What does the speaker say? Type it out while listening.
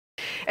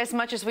As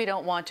much as we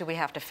don't want to, we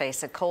have to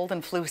face it. Cold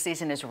and flu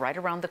season is right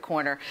around the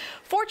corner.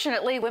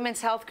 Fortunately,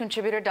 Women's Health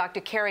contributor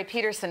Dr. Keri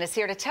Peterson is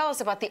here to tell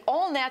us about the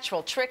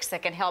all-natural tricks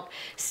that can help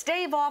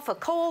stave off a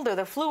cold or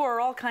the flu or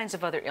all kinds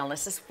of other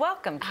illnesses.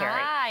 Welcome, Keri.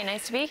 Hi,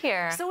 nice to be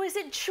here. So is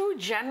it true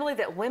generally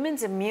that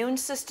women's immune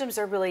systems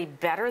are really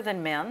better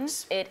than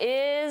men's? It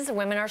is.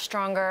 Women are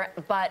stronger,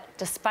 but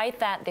despite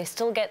that, they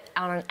still get,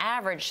 on an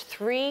average,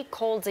 3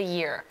 colds a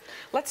year.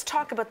 Let's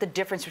talk about the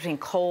difference between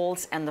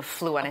colds and the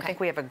flu, and Okay. I think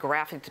we have a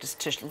graphic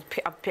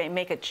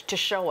to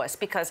show us,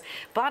 because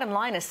bottom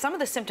line is some of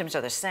the symptoms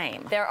are the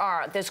same.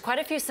 There's quite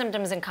a few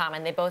symptoms in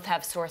common. They both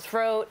have sore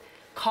throat,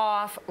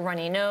 cough,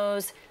 runny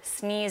nose,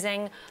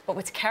 sneezing. But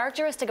what's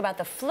characteristic about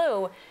the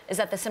flu is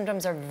that the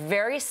symptoms are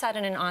very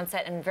sudden in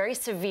onset and very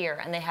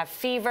severe, and they have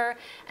fever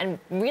and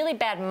really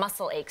bad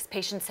muscle aches.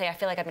 Patients say, I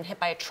feel like I've been hit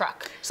by a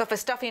truck. So if a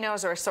stuffy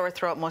nose or a sore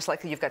throat, most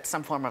likely you've got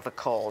some form of a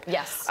cold.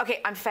 Yes.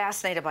 Okay, I'm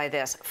fascinated by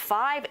this.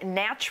 5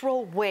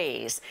 natural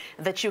ways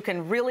that you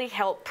can really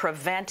help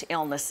prevent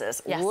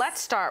illnesses. Yes. Let's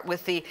start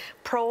with the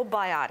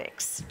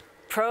probiotics.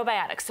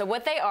 Probiotics. So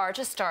what they are,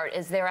 to start,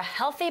 is they're a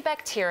healthy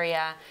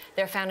bacteria.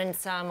 They're found in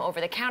some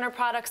over-the-counter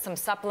products, some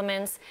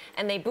supplements,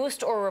 and they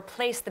boost or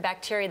replace the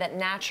bacteria that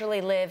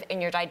naturally live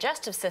in your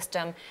digestive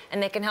system,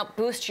 and they can help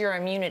boost your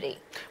immunity.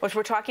 What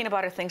we're talking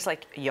about are things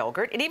like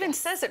yogurt. It even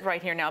says it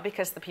right here now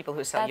because the people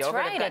who sell That's yogurt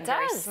right, have gotten it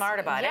very does. smart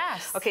about it.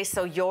 Yes. Okay,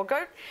 so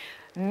yogurt,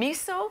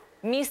 miso.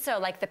 Miso,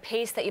 like the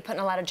paste that you put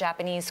in a lot of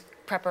Japanese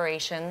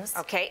preparations.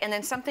 Okay, and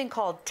then something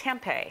called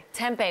tempeh.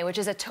 Tempeh, which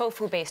is a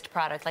tofu-based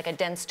product, like a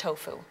dense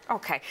tofu.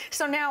 Okay,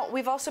 so now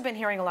we've also been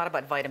hearing a lot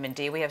about vitamin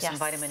D. We have some Yes.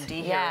 vitamin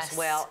D here Yes. as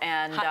well,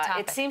 and Hot it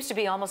topic. seems to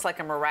be almost like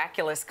a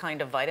miraculous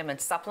kind of vitamin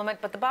supplement,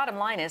 but the bottom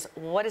line is,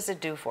 what does it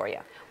do for you?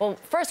 Well,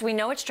 first, we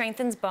know it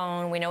strengthens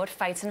bone, we know it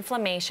fights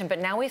inflammation, but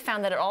now we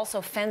found that it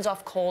also fends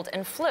off cold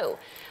and flu.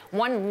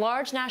 One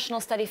large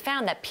national study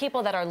found that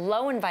people that are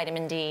low in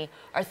vitamin D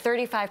are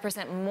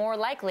 35% more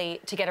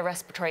likely to get a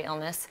respiratory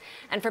illness,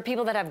 and for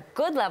people that have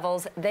good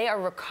levels, they are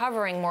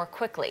recovering more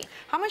quickly.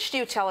 How much do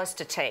you tell us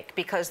to take?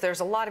 Because there's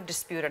a lot of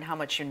dispute on how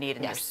much you need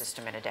in your Yes.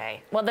 system in a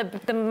day. Well,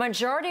 the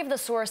majority of the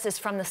source is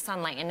from the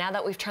sunlight, and now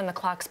that we've turned the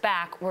clocks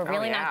back, we're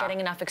really yeah. not getting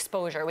enough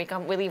exposure. We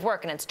leave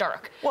work and it's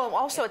dark. Well,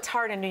 also it's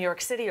hard in New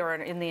York City or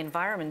in the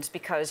environments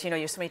because, you know,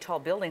 you have so many tall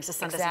buildings, the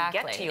sun doesn't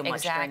get to you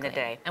much during the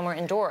day. And we're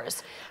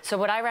indoors. So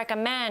what I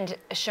recommend,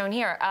 shown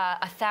here,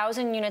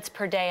 1,000 units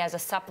per day as a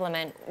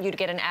supplement you'd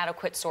get an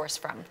adequate source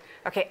from.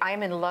 Okay,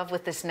 I'm in love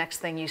with this next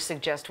thing you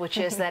suggest, which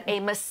is that a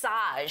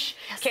massage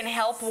can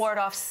help ward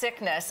off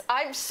sickness.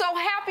 I'm so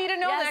happy to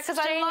know that because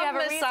I Jane, love you have a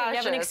massages. reason. You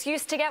have an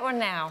excuse to get one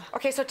now.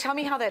 Okay, so tell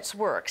me how that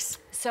works.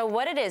 So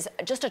what it is,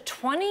 just a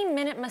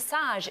 20-minute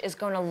massage is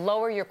going to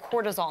lower your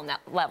cortisol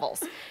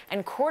levels.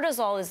 And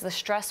cortisol is the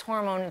stress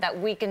hormone that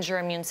weakens your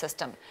immune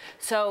system.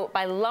 So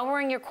by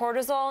lowering your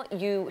cortisol,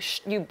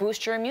 you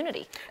boost your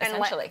immunity,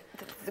 essentially.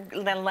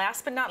 Then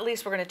last but not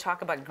least, we're going to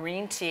talk about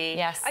green tea.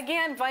 Yes.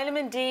 Again,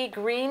 vitamin D,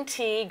 green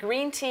tea.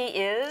 Green tea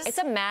is? It's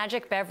a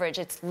magic beverage.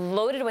 It's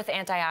loaded with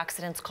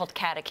antioxidants called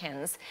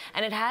catechins.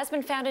 And it has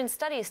been found in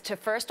studies to,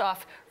 first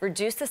off,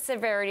 reduce the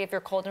severity of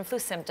your cold and flu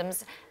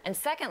symptoms, and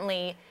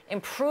secondly,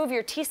 improve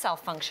your T cell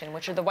function,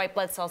 which are the white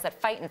blood cells that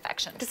fight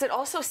infection. Does it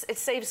also, it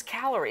saves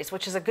calories,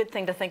 which is a good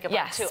thing to think about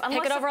Yes, too.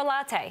 pick it over a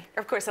latte.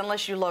 Of course,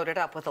 unless you load it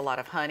up with a lot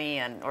of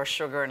honey or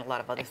sugar and a lot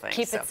of other things.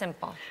 Keep it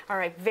simple. All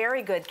right,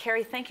 very good.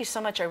 Keri, thank you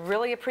so much. I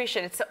really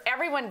appreciate it. So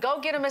everyone,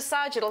 go get a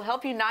massage. It'll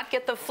help you not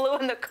get the flu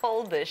and the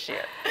cold this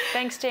year.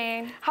 Thanks,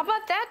 Jane. How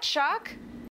about that, Chuck?